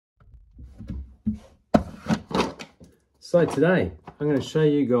So today I'm going to show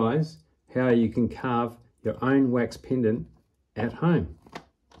you guys how you can carve your own wax pendant at home.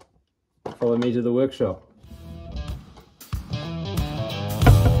 Follow me to the workshop.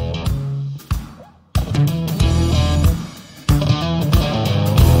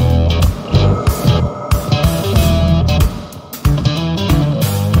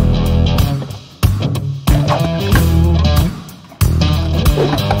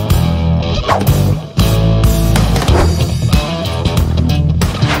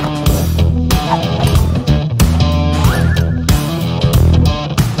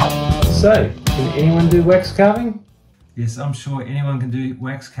 So, can anyone do wax carving? Yes, I'm sure anyone can do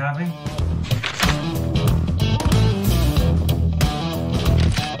wax carving.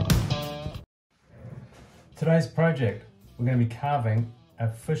 Today's project, we're going to be carving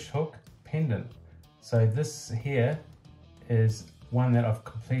a fish hook pendant. So this here is one that I've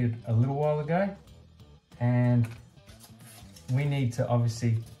completed a little while ago, and we need to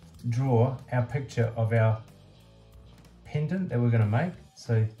obviously draw our picture of our pendant that we're going to make.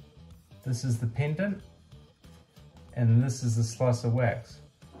 So this is the pendant, and this is the slice of wax.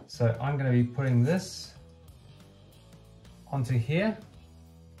 So I'm going to be putting this onto here,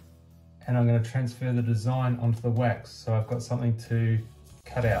 and I'm going to transfer the design onto the wax. So I've got something to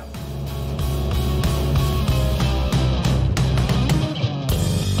cut out.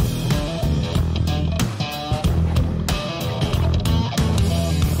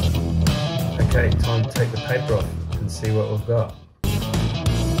 Okay, time to take the paper off and see what we've got.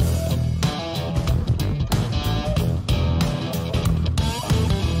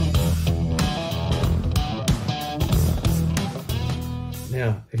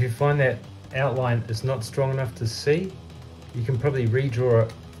 Now, if you find that outline is not strong enough to see, you can probably redraw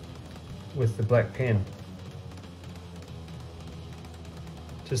it with the black pen,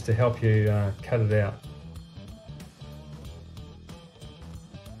 just to help you cut it out.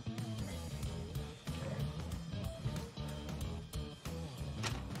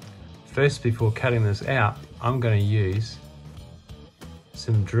 First, before cutting this out, I'm going to use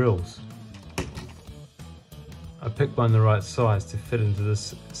some drills. I picked one the right size to fit into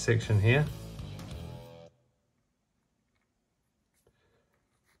this section here.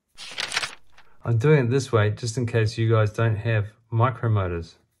 I'm doing it this way just in case you guys don't have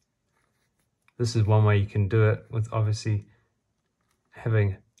micromotors. This is one way you can do it, with obviously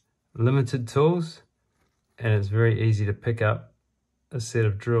having limited tools, and it's very easy to pick up a set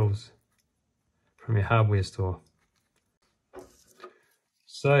of drills from your hardware store.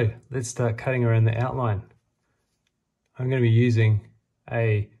 So let's start cutting around the outline. I'm going to be using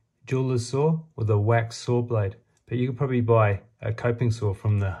a jeweler's saw with a wax saw blade, but you could probably buy a coping saw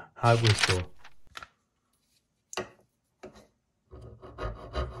from the hardware store.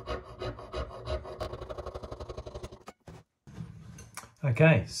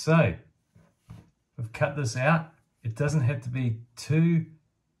 Okay, so we've cut this out. It doesn't have to be too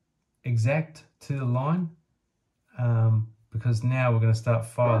exact to the line, because now we're going to start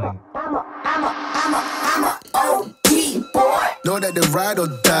filing. Know that they ride or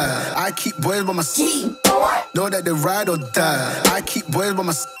die. I keep boys by my side. Know that they ride or die. I keep boys by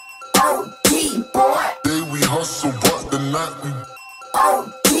my side. Day we hustle, but the night we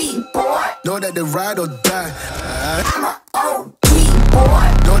know that they ride or die. I'm a OG boy.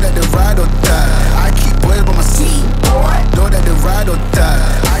 Know that they ride or die. I keep boys by my side. Know that they ride or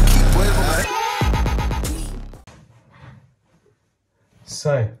die. I keep boys by my side.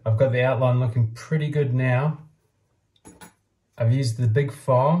 So I've got the outline looking pretty good now. I've used the big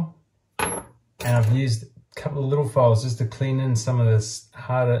file, and I've used a couple of little files just to clean in some of this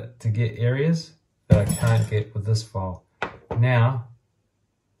harder to get areas that I can't get with this file. Now,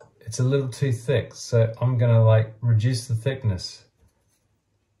 it's a little too thick, so I'm gonna reduce the thickness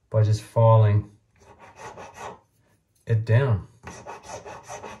by just filing it down.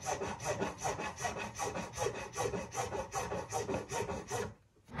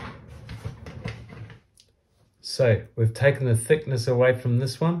 So we've taken the thickness away from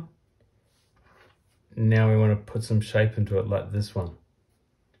this one. Now we want to put some shape into it like this one.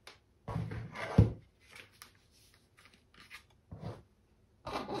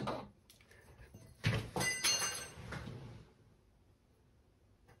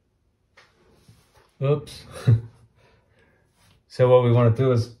 Oops. So what we want to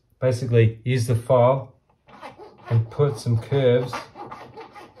do is basically use the file and put some curves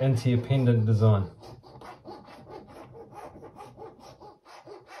into your pendant design.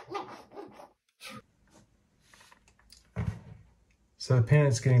 So the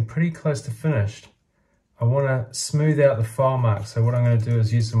pendant's getting pretty close to finished. I want to smooth out the file marks. So what I'm going to do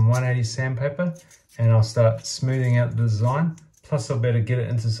is use some 180 sandpaper and I'll start smoothing out the design. Plus I'll better get it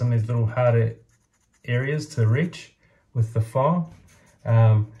into some of these little harder areas to reach with the file.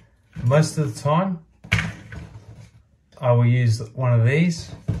 Most of the time I will use one of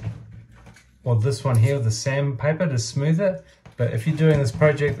these, or this one here with the sandpaper to smooth it. But if you're doing this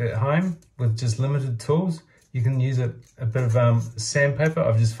project at home with just limited tools, you can use a bit of sandpaper.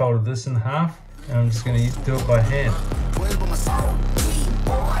 I've just folded this in half and I'm just going to do it by hand.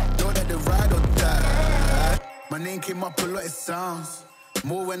 My name came up a lot of sounds,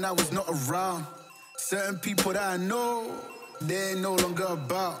 more when I was not around. Certain people that I know, they ain't no longer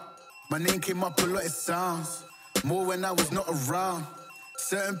about. My name came up a lot of sounds, more when I was not around.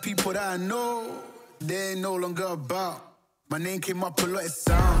 Certain people that I know, they ain't no longer about. My name came up a lot of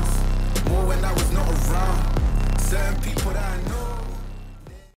sounds, more when I was not around. Certain people that I know.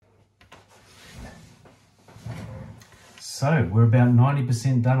 So we're about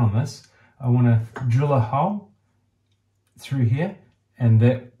 90% done on this. I want to drill a hole through here and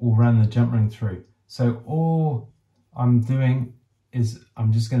that will run the jump ring through. So all I'm doing is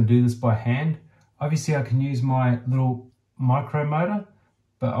I'm just going to do this by hand. Obviously I can use my little micro motor,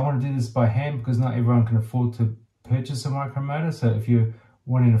 but I want to do this by hand because not everyone can afford to purchase a micro motor. So if you're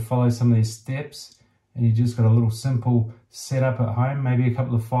wanting to follow some of these steps and you just got a little simple setup at home, maybe a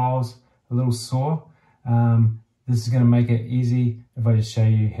couple of files, a little saw, this is going to make it easy if I just show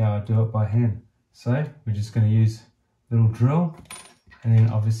you how I do it by hand. So we're just going to use a little drill and then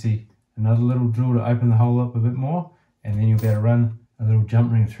obviously another little drill to open the hole up a bit more, and then you'll be able to run a little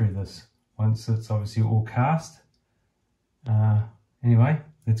jump ring through this once it's obviously all cast. Anyway,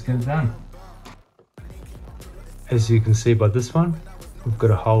 let's get it done. As you can see by this one, we've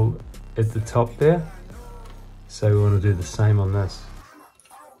got a hole at the top there, so we want to do the same on this.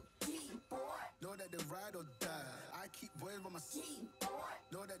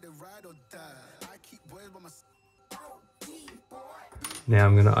 Now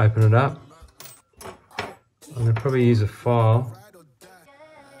I'm going to open it up. I'm going to probably use a file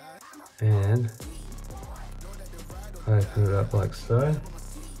and open it up like so.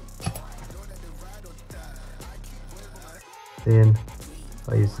 Then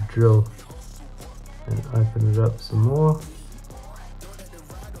I use the drill and open it up some more.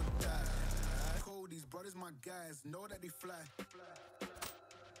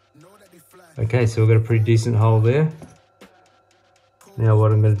 Okay, so we've got a pretty decent hole there. Now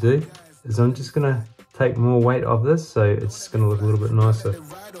what I'm going to do is I'm just going to take more weight off this so it's going to look a little bit nicer.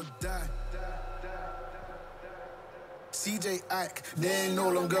 CJ Ike, they ain't no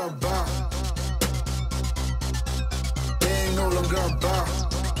longer about. They ain't no longer about.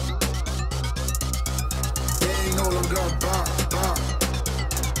 They ain't no longer about.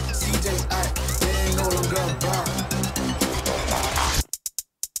 CJ Ike, they ain't no longer about.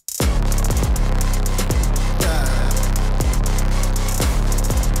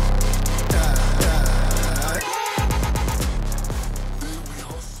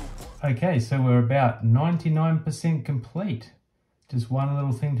 Okay, so we're about 99% complete. Just one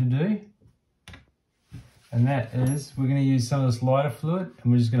little thing to do, and that is we're going to use some of this lighter fluid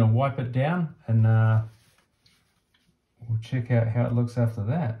and we're just going to wipe it down, and we'll check out how it looks after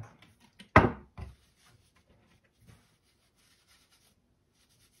that.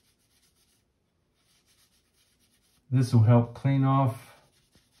 This will help clean off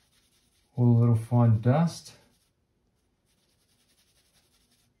all the little fine dust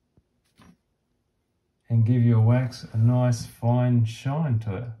and give your wax a nice fine shine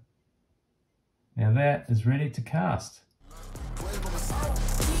to it. Now that is ready to cast.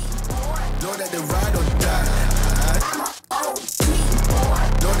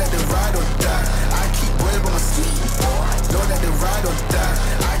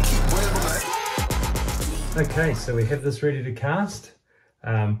 Okay, so we have this ready to cast.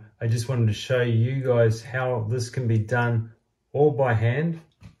 I just wanted to show you guys how this can be done all by hand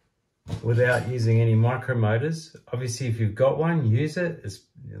without using any micro motors. Obviously if you've got one, use it.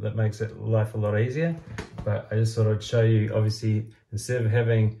 That makes life a lot easier, but I just thought I'd show you, obviously instead of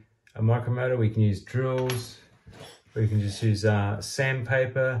having a micro motor we can use drills, we can just use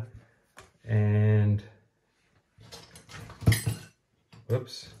sandpaper and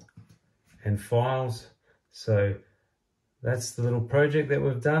files. So that's the little project that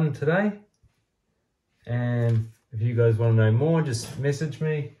we've done today, and if you guys want to know more, just message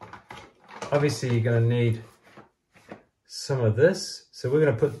me. Obviously you're going to need some of this, so we're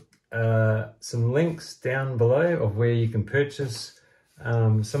going to put some links down below of where you can purchase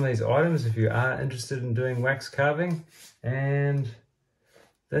some of these items if you are interested in doing wax carving. And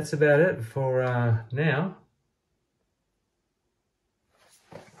that's about it for now.